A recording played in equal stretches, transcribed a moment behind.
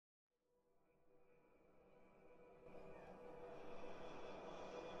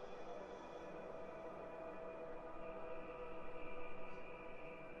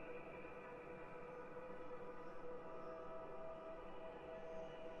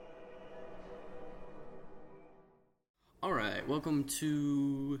right, welcome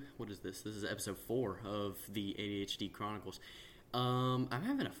to what is this? This is episode 4 of the ADHD Chronicles. I'm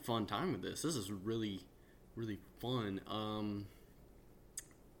having a fun time with this. This is really, really fun.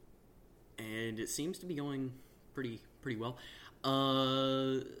 And it seems to be going pretty well.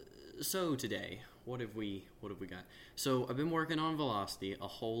 So today, what have we got? So I've been working on Velocity a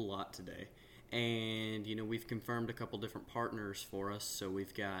whole lot today, and we've confirmed a couple different partners for us. So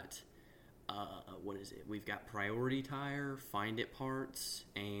we've got. What is it? We've got Priority Tire, Find It Parts,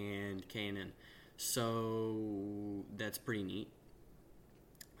 and K&N. So that's pretty neat.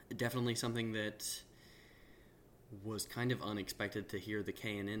 Definitely something that was kind of unexpected to hear the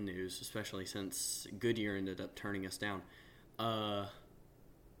K&N news, especially since Goodyear ended up turning us down.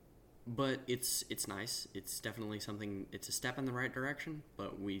 But it's nice. It's definitely something. It's a step in the right direction,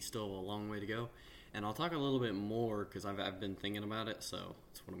 but we still have a long way to go. And I'll talk a little bit more because I've been thinking about it, so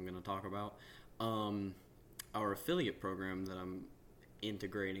that's what I'm going to talk about. Our affiliate program that I'm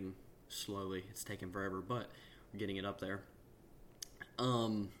integrating slowly. It's taken forever, but we're getting it up there.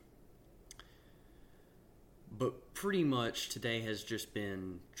 But pretty much today has just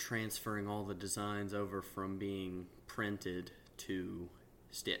been transferring all the designs over from being printed to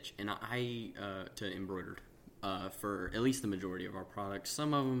stitch, and to embroidered for at least the majority of our products.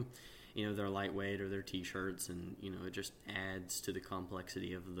 Some of them, they're lightweight or they're t-shirts, and it just adds to the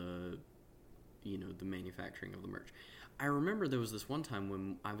complexity of the manufacturing of the merch. I remember there was this one time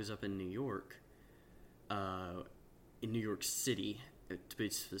when I was up in New York, in New York City to be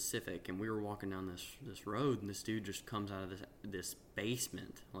specific, and we were walking down this road, and this dude just comes out of this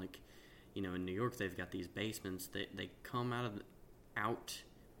basement. Like, in New York they've got these basements. They come out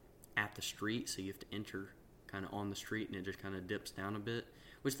at the street, so you have to enter kind of on the street, and it just kind of dips down a bit,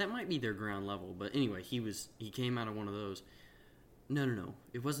 which that might be their ground level. But anyway, he came out of one of those. No,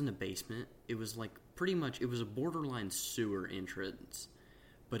 it wasn't a basement. It was like pretty much, it was a borderline sewer entrance,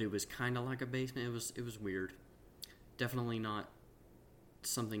 but it was kind of like a basement. It was weird. Definitely not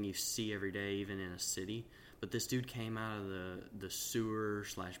something you see every day, even in a city. But this dude came out of the sewer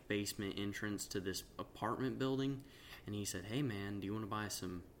 / basement entrance to this apartment building, and he said, "Hey man, do you want to buy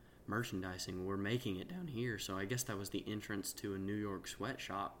some merchandising? We're making it down here." So I guess that was the entrance to a New York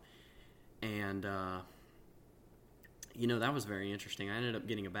sweatshop, and that was very interesting. I ended up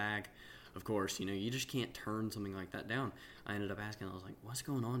getting a bag. Of course, you just can't turn something like that down. I ended up asking, I was like, "What's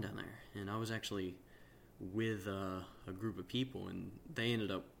going on down there?" And I was actually with a group of people, and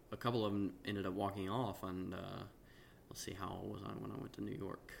a couple of them ended up walking off. And let's see, how old was I when I went to New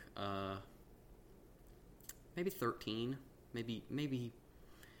York? Maybe 13, maybe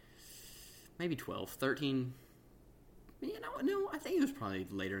 12, 13. No, I think it was probably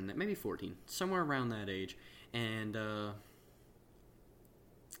later than that, maybe 14, somewhere around that age. And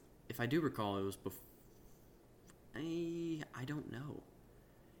if I do recall, it was before. I don't know.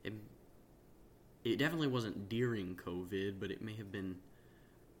 It definitely wasn't during COVID, but it may have been.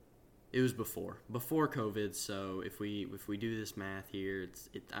 It was before COVID. So if we do this math here,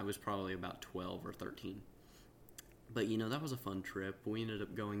 I was probably about 12 or 13. But that was a fun trip. We ended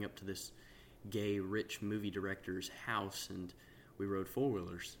up going up to this gay rich movie director's house, and we rode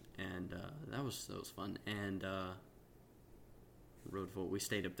four-wheelers, and that was fun. And we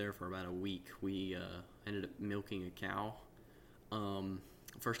stayed up there for about a week. We ended up milking a cow.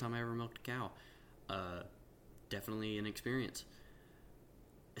 First time I ever milked a cow. Definitely an experience,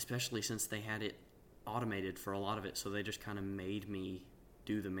 especially since they had it automated for a lot of it, so they just kind of made me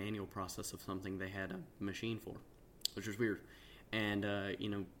do the manual process of something they had a machine for, which was weird. And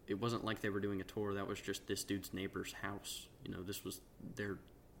it wasn't like they were doing a tour. That was just this dude's neighbor's house. This was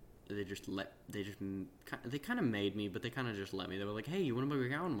they kind of made me, but they kind of just let me. They were like, "Hey, you want to milk a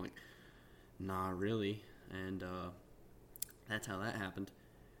cow?" And I'm like, "Nah, really." And that's how that happened.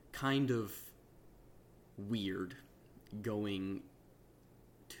 Kind of weird going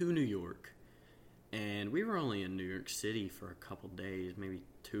to New York, and we were only in New York City for a couple days, maybe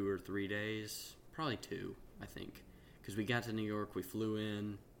 2 or 3 days, probably 2, I think. Because we got to New York, we flew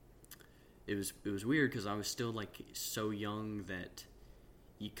in. It was weird because I was still like so young that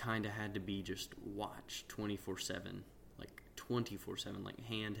you kind of had to be just watched 24/7, like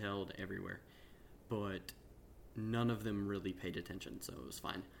handheld everywhere. But none of them really paid attention, so it was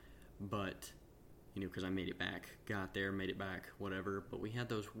fine. But because I made it back, got there, made it back, whatever. But we had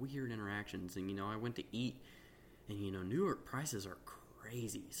those weird interactions, and I went to eat, and New York prices are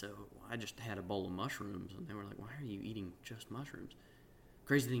crazy. So I just had a bowl of mushrooms, and they were like, "Why are you eating just mushrooms?"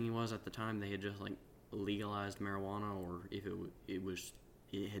 Crazy thing was, at the time they had just like legalized marijuana, or if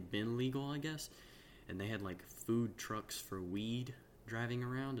it had been legal, I guess, and they had like food trucks for weed driving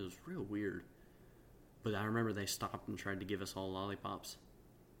around. It was real weird. But I remember they stopped and tried to give us all lollipops.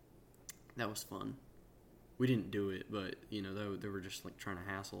 That was fun. We didn't do it, but they were just like trying to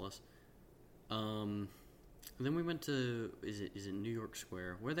hassle us. And then we went to is it New York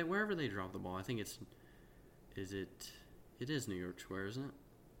Square wherever they drop the ball. I think it is New York Square, isn't it?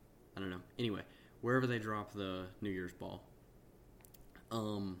 I don't know. Anyway, wherever they drop the New Year's ball.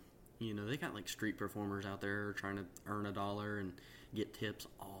 They got like street performers out there trying to earn $1 and get tips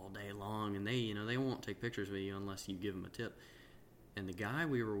all day long, and they won't take pictures with you unless you give them a tip. And the guy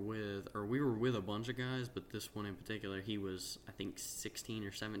we were with a bunch of guys, but this one in particular, he was, I think, 16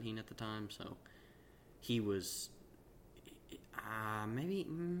 or 17 at the time, so he was, maybe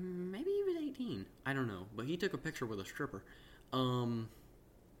he was 18. I don't know, but he took a picture with a stripper. A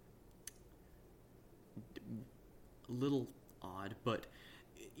little odd, but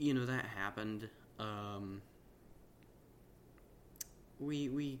that happened.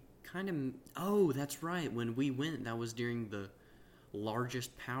 We kind of, oh, that's right. When we went, that was during the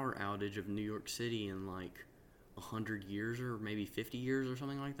largest power outage of New York City in like 100 years or maybe 50 years or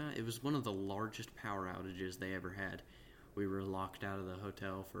something like that. It was one of the largest power outages they ever had. We were locked out of the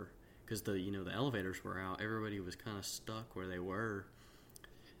hotel because the elevators were out. Everybody was kind of stuck where they were.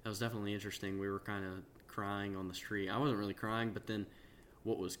 That was definitely interesting. We were kind of crying on the street. I wasn't really crying, but then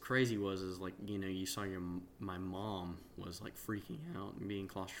what was crazy is like, you saw my mom was like freaking out and being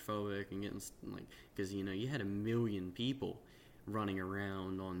claustrophobic and getting like, because you had 1 million people running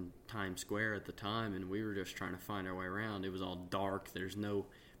around on Times Square at the time, and we were just trying to find our way around. It was all dark. There's no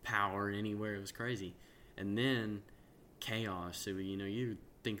power anywhere. It was crazy. And then chaos. So, you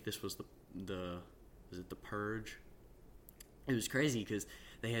think this was the Purge? It was crazy because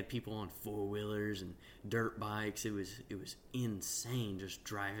they had people on 4-wheelers and dirt bikes. It was insane, just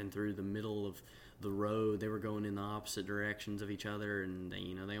driving through the middle of the road. They were going in the opposite directions of each other, and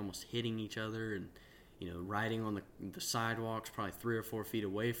they almost hitting each other, and riding on the sidewalks probably 3 or 4 feet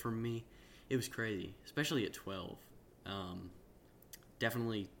away from me. It was crazy, especially at 12.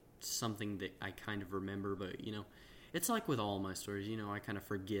 Definitely something that I kind of remember, but it's like with all my stories, I kind of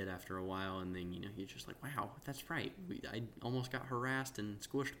forget after a while, and then, you're just like, wow, that's right. I almost got harassed and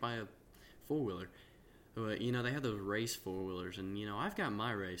squished by a 4-wheeler. But, they have those race 4-wheelers, and, I've got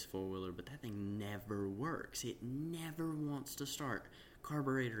my race 4-wheeler, but that thing never works. It never wants to start.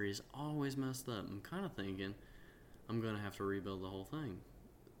 Carburetor is always messed up. I'm kind of thinking I'm going to have to rebuild the whole thing.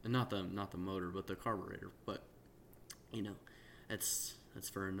 Not the motor, but the carburetor. But, that's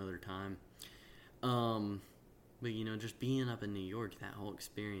for another time. But, just being up in New York, that whole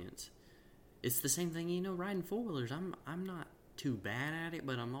experience, it's the same thing, riding 4-wheelers. I'm not too bad at it,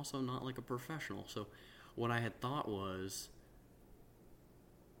 but I'm also not like a professional. So what I had thought was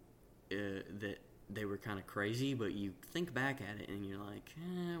that they were kind of crazy, but you think back at it and you're like,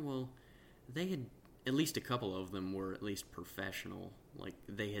 well, they had, at least a couple of them were at least professional. Like,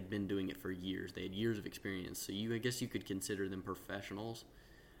 they had been doing it for years. They had years of experience. So I guess you could consider them professionals,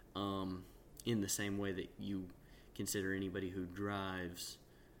 in the same way that you consider anybody who drives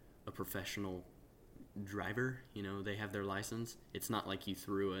a professional driver. They have their license. It's not like you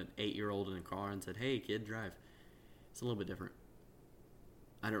threw an 8-year-old in a car and said, hey, kid, drive. It's a little bit different.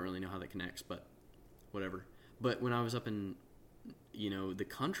 I don't really know how that connects, but whatever. But when I was up in, the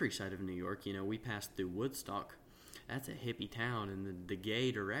countryside of New York, we passed through Woodstock. That's a hippie town, and the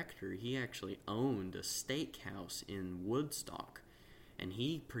gay director, he actually owned a steakhouse in Woodstock. And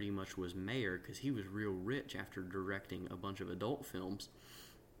he pretty much was mayor because he was real rich after directing a bunch of adult films.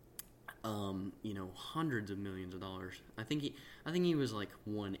 Hundreds of millions of dollars. I think he was like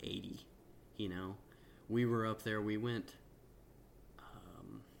 180. We were up there. We went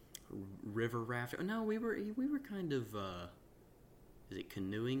river rafting. No, we were kind of is it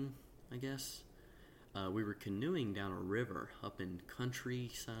canoeing? I guess we were canoeing down a river up in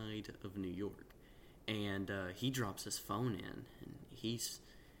countryside of New York. And he drops his phone in, and he's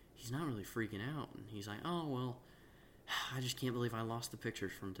not really freaking out. And he's like, oh, well, I just can't believe I lost the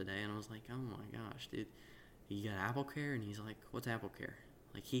pictures from today. And I was like, oh, my gosh, dude. You got Apple Care? And he's like, what's Apple Care?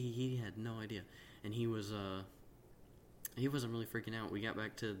 Like, he had no idea. And he wasn't really freaking out. We got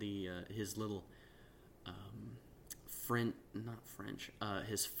back to his little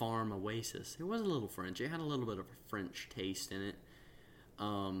his farm oasis. It was a little French. It had a little bit of a French taste in it.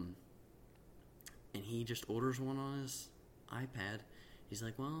 And he just orders one on his iPad. He's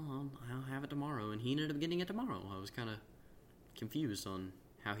like, well, I'll have it tomorrow. And he ended up getting it tomorrow. I was kind of confused on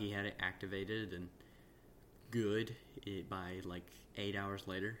how he had it activated and good by like 8 hours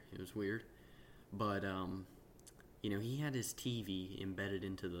later. It was weird. But, he had his TV embedded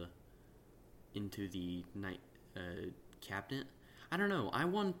into the night cabinet. I don't know. I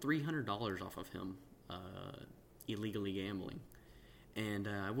won $300 off of him illegally gambling. And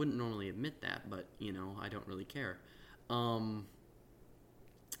I wouldn't normally admit that, but, I don't really care.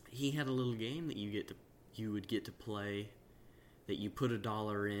 He had a little game that you would get to play, that you put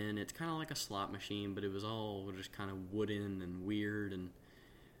 $1 in. It's kind of like a slot machine, but it was all just kind of wooden and weird and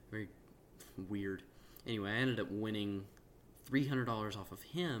very weird. Anyway, I ended up winning $300 off of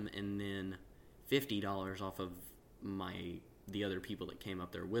him, and then $50 off of the other people that came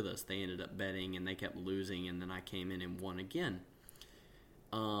up there with us. They ended up betting, and they kept losing, and then I came in and won again.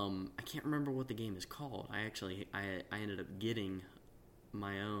 I can't remember what the game is called. I ended up getting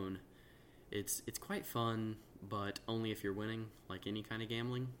my own. It's quite fun, but only if you're winning, like any kind of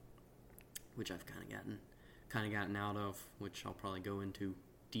gambling, which I've kind of gotten out of, which I'll probably go into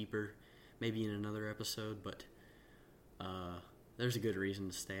deeper, maybe in another episode. But there's a good reason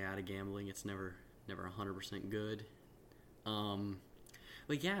to stay out of gambling. It's never 100% good.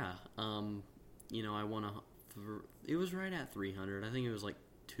 But yeah, I won it was right at 300. I think it was like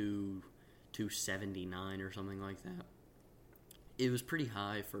 279 or something like that. It was pretty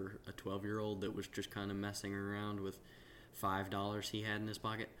high for a 12-year-old that was just kind of messing around with $5 he had in his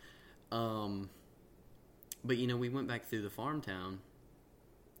pocket. But we went back through the farm town.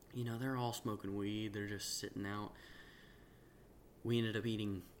 They're all smoking weed. They're just sitting out. We ended up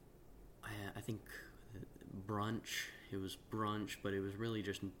eating, I think, brunch. It was brunch, but it was really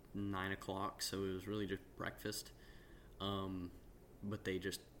just 9 o'clock, so it was really just breakfast. But they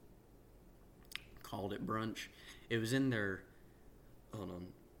just called it brunch. It was in their,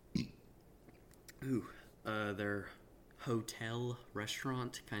 their hotel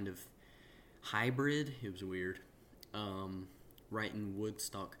restaurant kind of hybrid. It was weird. Right in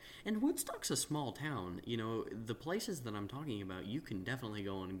Woodstock. And Woodstock's a small town. The places that I'm talking about, you can definitely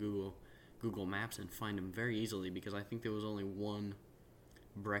go on Google Maps and find them very easily, because I think there was only one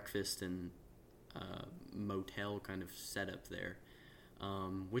breakfast and motel kind of setup there,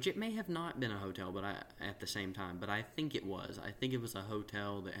 which it may have not been a hotel, but at the same time, but I think it was. I think it was a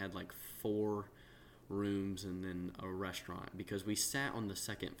hotel that had like 4 rooms and then a restaurant, because we sat on the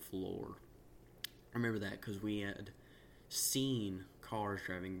second floor. I remember that because we had seen cars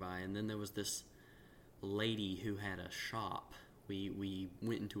driving by, and then there was this lady who had a shop. We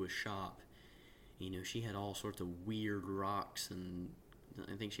went into a shop. She had all sorts of weird rocks, and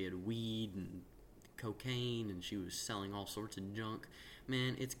I think she had weed and cocaine, and she was selling all sorts of junk.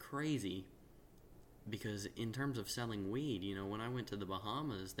 Man, it's crazy, because in terms of selling weed, when I went to the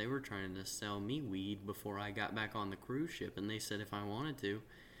Bahamas, they were trying to sell me weed before I got back on the cruise ship, and they said if I wanted to,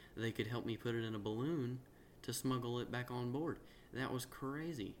 they could help me put it in a balloon to smuggle it back on board. That was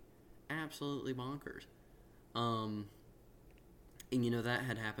crazy. Absolutely bonkers. And that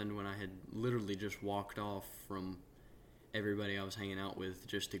had happened when I had literally just walked off from everybody I was hanging out with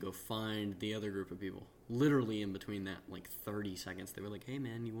just to go find the other group of people. Literally in between that, like 30 seconds, they were like, "Hey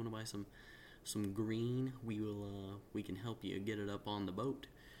man, you want to buy some green? We can help you get it up on the boat."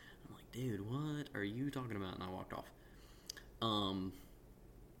 I'm like, "Dude, what are you talking about?" And I walked off.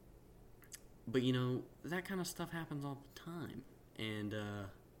 But that kind of stuff happens all the time. And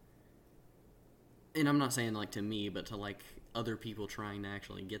I'm not saying like to me, but to like other people trying to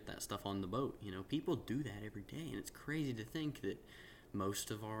actually get that stuff on the boat. People do that every day, and it's crazy to think that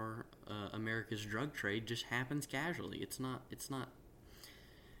most of our America's drug trade just happens casually. It's not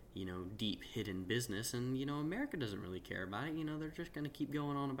deep hidden business, and America doesn't really care about it. They're just going to keep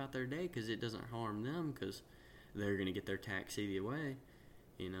going on about their day because it doesn't harm them, because they're going to get their tax either way.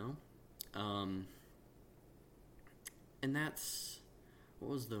 And that's what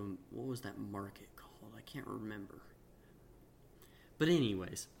was that market called? I can't remember. But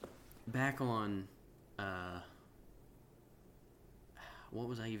anyways, back on what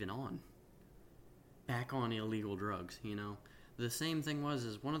was I even on? Back on illegal drugs, The same thing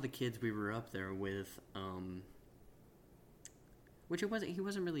is one of the kids we were up there with, which he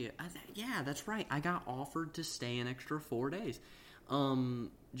wasn't really, yeah, that's right. I got offered to stay an extra 4 days,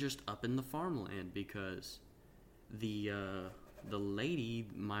 just up in the farmland, because the lady,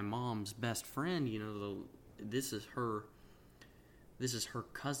 my mom's best friend, this is her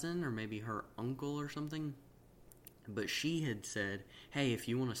cousin, or maybe her uncle or something. But she had said, "Hey, if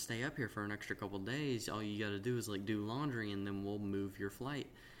you want to stay up here for an extra couple days, all you got to do is like do laundry, and then we'll move your flight."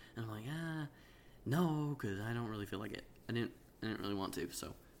 And I'm like, no, because I don't really feel like it. I didn't really want to,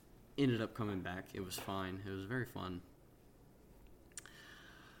 so ended up coming back. It was fine. It was very fun.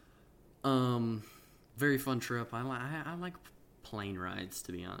 Very fun trip. I like plane rides,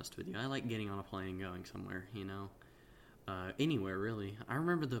 to be honest with you. I like getting on a plane and going somewhere, anywhere really. I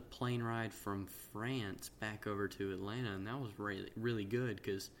remember the plane ride from France back over to Atlanta, and that was really, really good,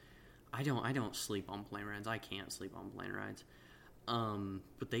 because I don't sleep on plane rides. I can't sleep on plane rides.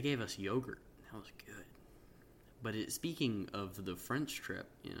 But they gave us yogurt. That was good. But speaking of the French trip,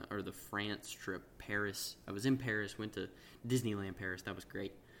 or the France trip, Paris. I was in Paris, went to Disneyland Paris. That was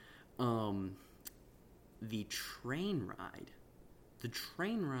great. The train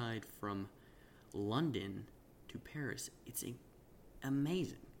ride from London to Paris, it's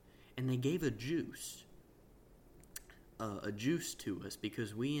amazing. And they gave a juice to us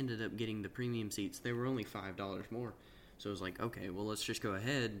because we ended up getting the premium seats. They were only $5 more. So I was like, okay, well, let's just go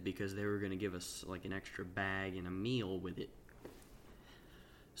ahead because they were going to give us like an extra bag and a meal with it.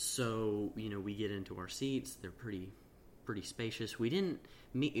 So, we get into our seats. They're pretty spacious. We didn't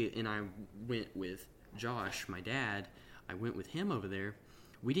meet, and I went with Josh, my dad. I went with him over there.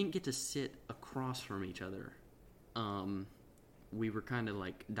 We didn't get to sit across from each other. We were kind of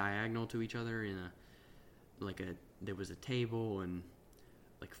like diagonal to each other there was a table and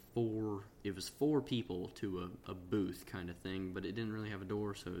it was four people to a booth kind of thing, but it didn't really have a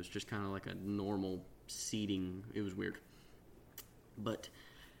door, so it was just kind of like a normal seating. It was weird. But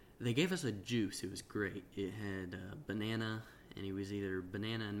they gave us a juice. It was great. It had banana, and it was either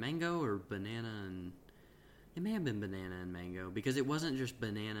banana and mango or banana and... It may have been banana and mango, because it wasn't just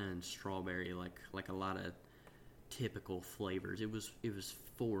banana and strawberry like a lot of typical flavors. It was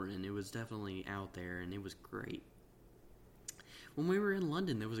foreign. It was definitely out there, and it was great. When we were in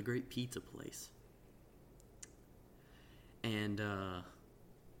London, there was a great pizza place. And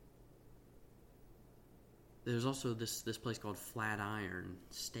there's also this place called Flatiron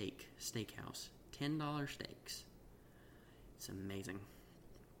Steakhouse. $10 steaks. It's amazing.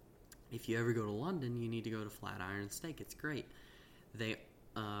 If you ever go to London, you need to go to Flatiron Steak. It's great. They,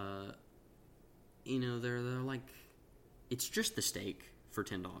 they're like, it's just the steak for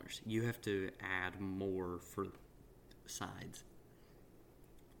 $10. You have to add more for sides.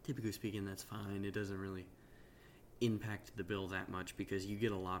 Typically speaking, that's fine. It doesn't really impact the bill that much because you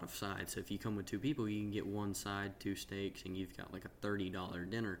get a lot of sides. So if you come with two people, you can get one side, two steaks, and you've got like a $30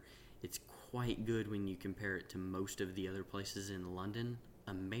 dinner. It's quite good when you compare it to most of the other places in London,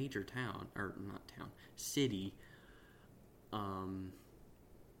 a major town, or not town, city. But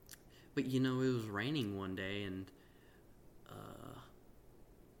it was raining one day, and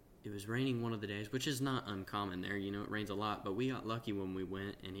it was raining one of the days, which is not uncommon there. It rains a lot, but we got lucky when we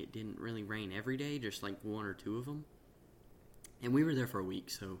went, and it didn't really rain every day, just like one or two of them. And we were there for a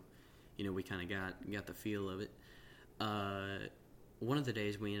week, so, we kind of got the feel of it. One of the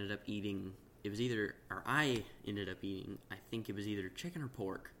days we ended up eating, I ended up eating, I think it was either chicken or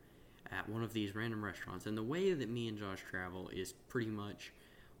pork at one of these random restaurants. And the way that me and Josh travel is pretty much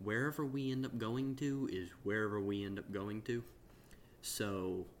wherever we end up going to is wherever we end up going to.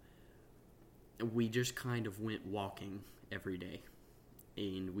 So we just kind of went walking every day,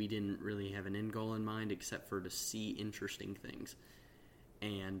 and we didn't really have an end goal in mind except for to see interesting things.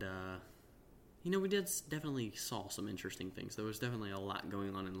 And we definitely saw some interesting things. There was definitely a lot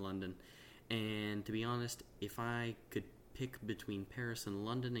going on in London, and to be honest, if I could pick between Paris and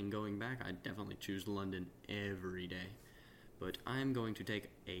London and going back, I'd definitely choose London every day. But I'm going to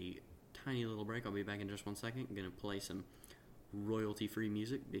take a tiny little break. I'll be back in just 1 second. I'm going to play some royalty-free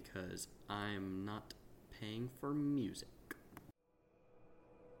music because I'm not paying for music.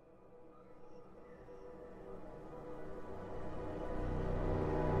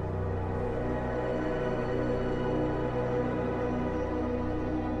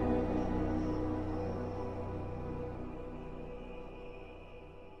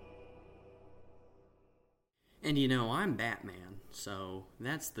 And I'm Batman, so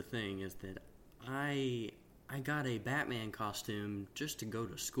that's the thing, is that I got a Batman costume just to go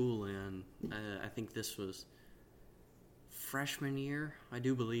to school in. I think this was freshman year, I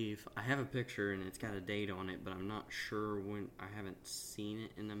do believe. I have a picture and it's got a date on it, but I'm not sure when. I haven't seen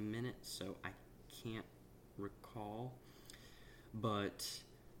it in a minute, so I can't recall. But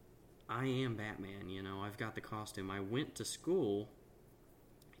I am Batman, I've got the costume. I went to school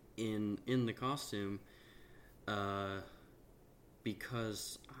in the costume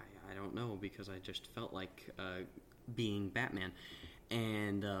because I don't know, because I just felt like being Batman.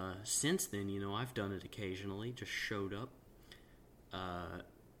 And since then, I've done it occasionally, just showed up.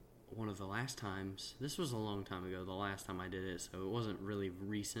 One of the last times, this was a long time ago, the last time I did it, so it wasn't really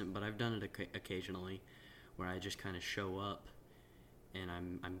recent, but I've done it occasionally, where I just kind of show up, and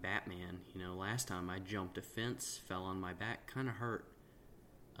I'm Batman. Last time I jumped a fence, fell on my back, kind of hurt.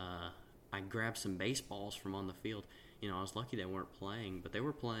 I grabbed some baseballs from on the field. I was lucky they weren't playing, but they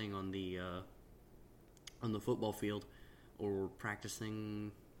were playing on the football field, or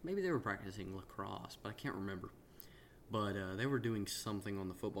practicing. Maybe they were practicing lacrosse, but I can't remember. But they were doing something on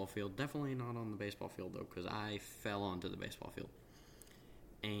the football field. Definitely not on the baseball field, though, because I fell onto the baseball field.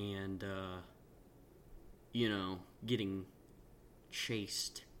 And, getting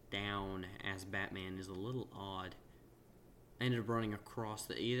chased down as Batman is a little odd. I ended up running across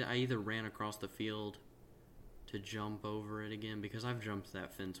I either ran across the field to jump over it again, because I've jumped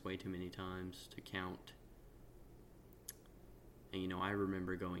that fence way too many times to count. And, I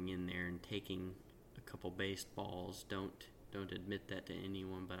remember going in there and taking a couple baseballs. Don't admit that to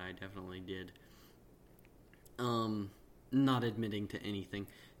anyone, but I definitely did. Not admitting to anything.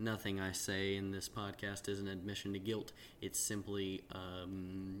 Nothing I say in this podcast is an admission to guilt. It's simply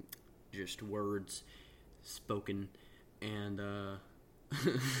just words spoken. And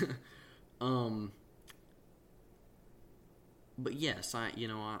but yes, I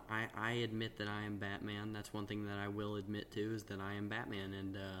admit that I am Batman. That's one thing that I will admit to, is that I am Batman,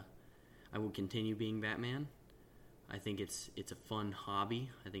 and I will continue being Batman. I think it's a fun hobby.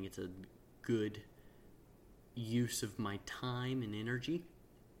 I think it's a good use of my time and energy.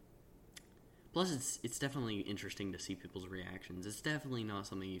 Plus, it's definitely interesting to see people's reactions. It's definitely not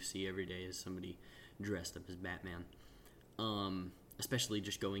something you see every day, as somebody dressed up as Batman. Especially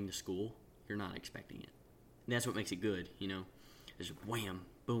just going to school, you're not expecting it. And that's what makes it good, It's just wham,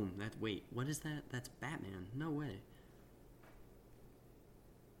 boom. Wait, what is that? That's Batman. No way.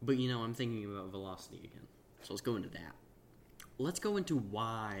 But I'm thinking about velocity again. So let's go into that. Let's go into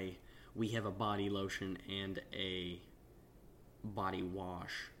why we have a body lotion and a body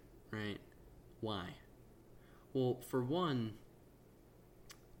wash, right? Why? Well, for one,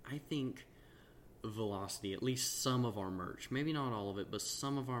 I think Velocity, at least some of our merch, maybe not all of it, but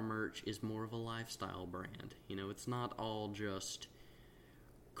some of our merch is more of a lifestyle brand. It's not all just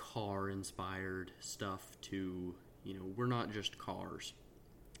car-inspired stuff we're not just cars.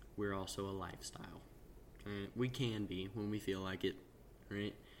 We're also a lifestyle. Right? We can be when we feel like it,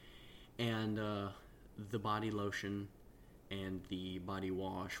 right? And the body lotion and the body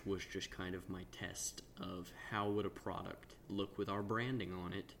wash was just kind of my test of how would a product look with our branding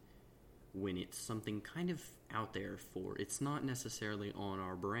on it when it's something kind of out there it's not necessarily on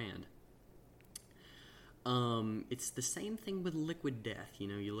our brand. It's the same thing with Liquid Death.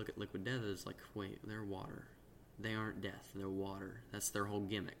 You look at Liquid Death, it's like, wait, they're water. They aren't death, they're water. That's their whole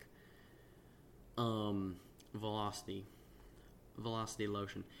gimmick. Velocity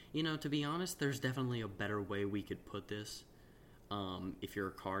lotion. To be honest, there's definitely a better way we could put this. If you're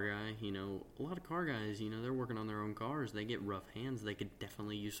a car guy, a lot of car guys, they're working on their own cars. They get rough hands. They could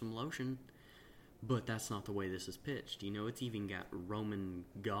definitely use some lotion. But that's not the way this is pitched. It's even got Roman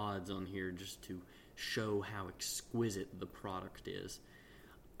gods on here just to show how exquisite the product is.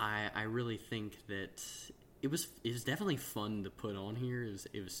 I really think that it was definitely fun to put on here.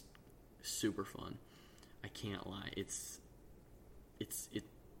 It was super fun. I can't lie. It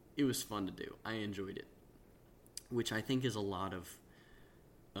was fun to do. I enjoyed it. Which I think is a lot of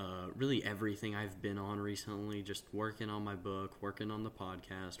really everything I've been on recently, just working on my book, working on the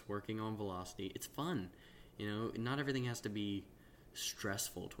podcast, working on Velocity. It's fun. Not everything has to be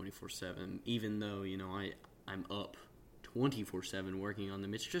stressful 24/7, even though, I'm up 24/7 working on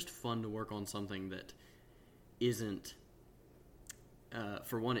them. It's just fun to work on something that isn't,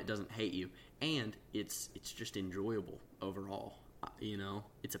 for one, it doesn't hate you, and it's just enjoyable overall.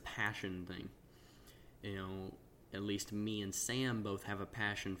 It's a passion thing. At least me and Sam both have a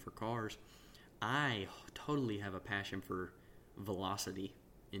passion for cars. I totally have a passion for velocity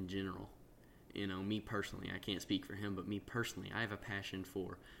in general. Me personally, I can't speak for him, but me personally, I have a passion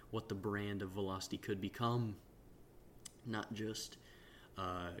for what the brand of Velocity could become. Not just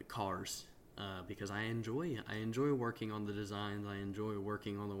cars, because I enjoy working on the designs. I enjoy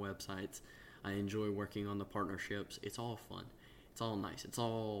working on the websites. I enjoy working on the partnerships. It's all fun. It's all nice. It's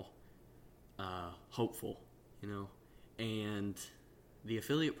all hopeful. And the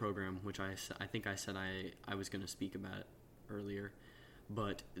affiliate program, which I think I said I was going to speak about earlier,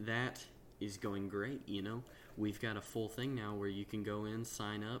 but that is going great. We've got a full thing now where you can go in,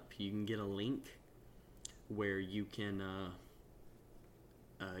 sign up, you can get a link where you can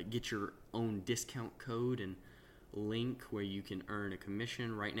get your own discount code and link where you can earn a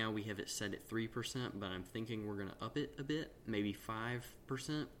commission. Right now we have it set at 3%, but I'm thinking we're going to up it a bit, maybe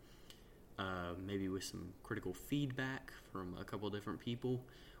 5%. Maybe with some critical feedback from a couple different people,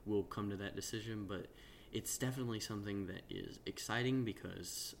 we'll come to that decision. But it's definitely something that is exciting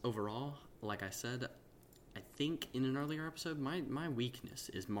because overall, like I said, I think in an earlier episode, my weakness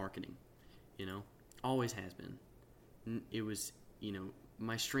is marketing. Always has been. It was,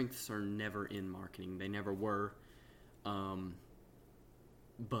 my strengths are never in marketing. They never were.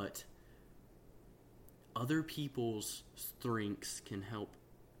 But other people's strengths can help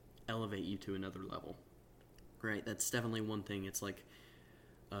elevate you to another level, right? That's definitely one thing. It's like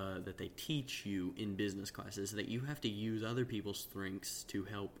that they teach you in business classes, that you have to use other people's strengths to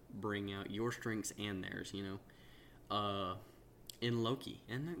help bring out your strengths and theirs, in Loki.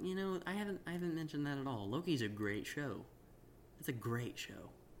 And, I haven't mentioned that at all. Loki's a great show. It's a great show.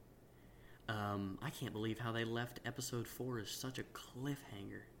 I can't believe how they left episode 4 as such a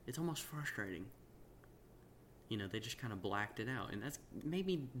cliffhanger. It's almost frustrating. They just kind of blacked it out. And that's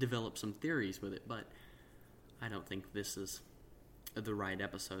maybe develop some theories with it, but I don't think this is the right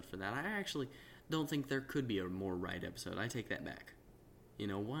episode for that. I actually don't think there could be a more right episode. I take that back.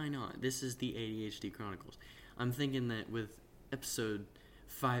 Why not? This is the ADHD Chronicles. I'm thinking that with episode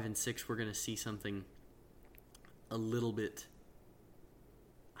 5 and 6, we're going to see something a little bit...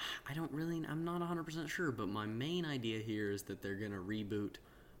 I'm not 100% sure, but my main idea here is that they're going to reboot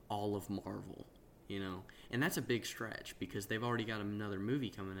all of Marvel, And that's a big stretch because they've already got another movie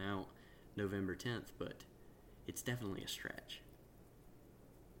coming out November 10th, but it's definitely a stretch.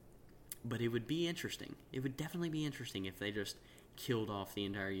 But it would be interesting. It would definitely be interesting if they just killed off the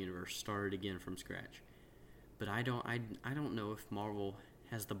entire universe, started again from scratch. But I don't know if Marvel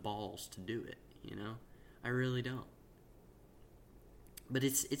has the balls to do it, I really don't. But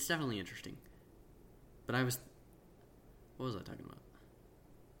it's definitely interesting. But what was I talking about?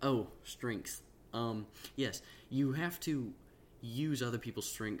 Oh, strengths. Yes, you have to use other people's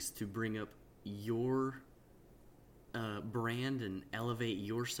strengths to bring up your brand and elevate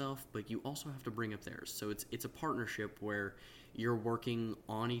yourself, but you also have to bring up theirs. So it's a partnership where you're working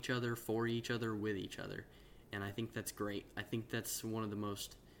on each other, for each other, with each other. And I think that's great. I think that's one of the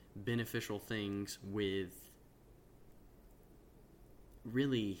most beneficial things with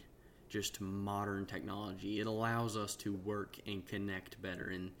really just modern technology. It allows us to work and connect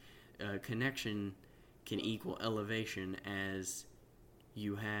better, and connection can equal elevation as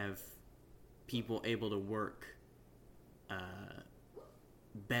you have people able to work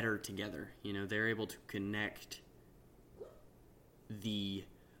better together. They're able to connect the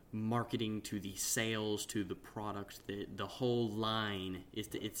marketing to the sales to the product. The whole line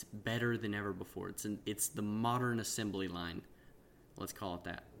it's better than ever before. It's the modern assembly line. Let's call it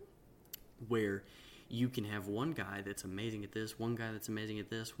that, where you can have one guy that's amazing at this, one guy that's amazing at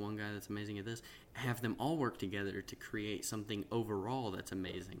this, one guy that's amazing at this, have them all work together to create something overall that's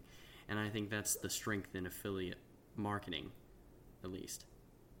amazing. And I think that's the strength in affiliate marketing, at least.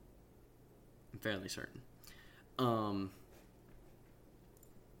 I'm fairly certain. And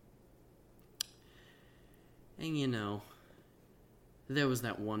there was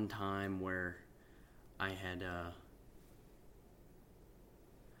that one time where I had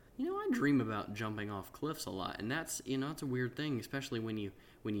I dream about jumping off cliffs a lot, and that's it's a weird thing, especially when you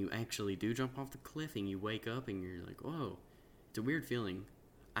actually do jump off the cliff and you wake up and you're like, whoa. It's a weird feeling.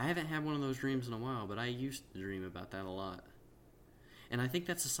 I haven't had one of those dreams in a while, but I used to dream about that a lot. And I think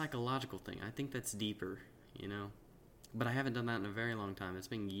that's a psychological thing. I think that's deeper, But I haven't done that in a very long time. It's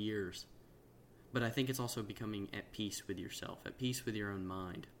been years. But I think it's also becoming at peace with yourself, at peace with your own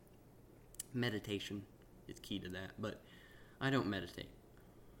mind. Meditation is key to that, but I don't meditate.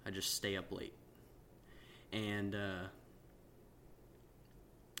 I just stay up late. And,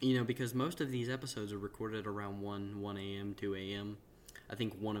 because most of these episodes are recorded around 1 a.m., 2 a.m., I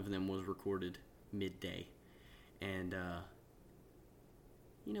think one of them was recorded midday. And,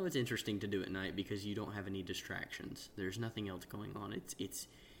 it's interesting to do at night because you don't have any distractions. There's nothing else going on. It's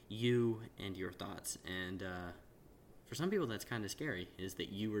you and your thoughts. And for some people, that's kind of scary, is that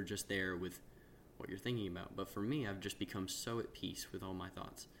you are just there with what you're thinking about. But for me, I've just become so at peace with all my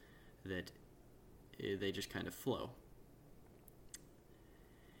thoughts that they just kind of flow.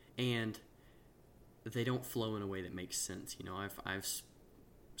 And they don't flow in a way that makes sense. I've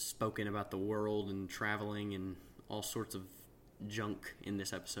spoken about the world and traveling and all sorts of junk in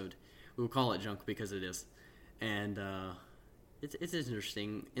this episode. We'll call it junk because it is. And it's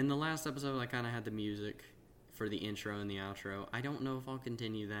interesting. In the last episode, I kind of had the music for the intro and the outro. I don't know if I'll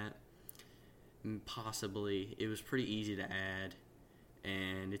continue that. Possibly. It was pretty easy to add,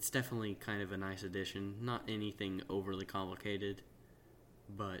 and it's definitely kind of a nice addition. Not anything overly complicated,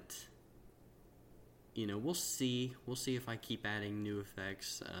 but we'll see. We'll see if I keep adding new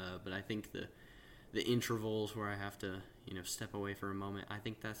effects. But I think the intervals where I have to step away for a moment, I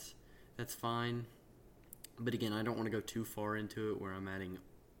think that's fine. But again, I don't want to go too far into it where I'm adding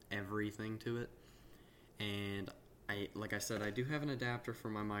everything to it. And like I said, I do have an adapter for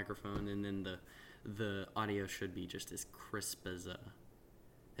my microphone, and then the audio should be just as crisp as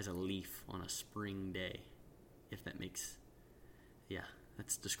a leaf on a spring day, if that makes,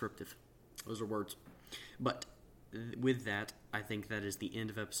 that's descriptive. Those are words. But with that, I think that is the end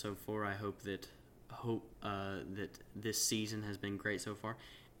of episode 4. I hope that this season has been great so far,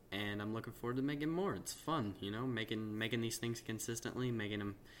 and I'm looking forward to making more. It's fun, making these things consistently, making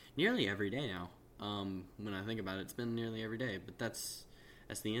them nearly every day now. When I think about it, it's been nearly every day, but that's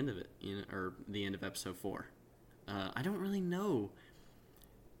the end of it, or the end of episode 4. I don't really know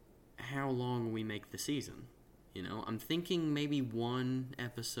how long we make the season. I'm thinking maybe one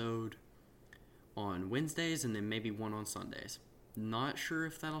episode on Wednesdays and then maybe one on Sundays. Not sure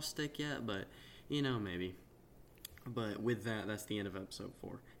if that'll stick yet, but maybe. But with that, that's the end of episode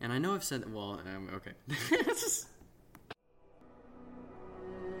 4. And I know I've said, okay.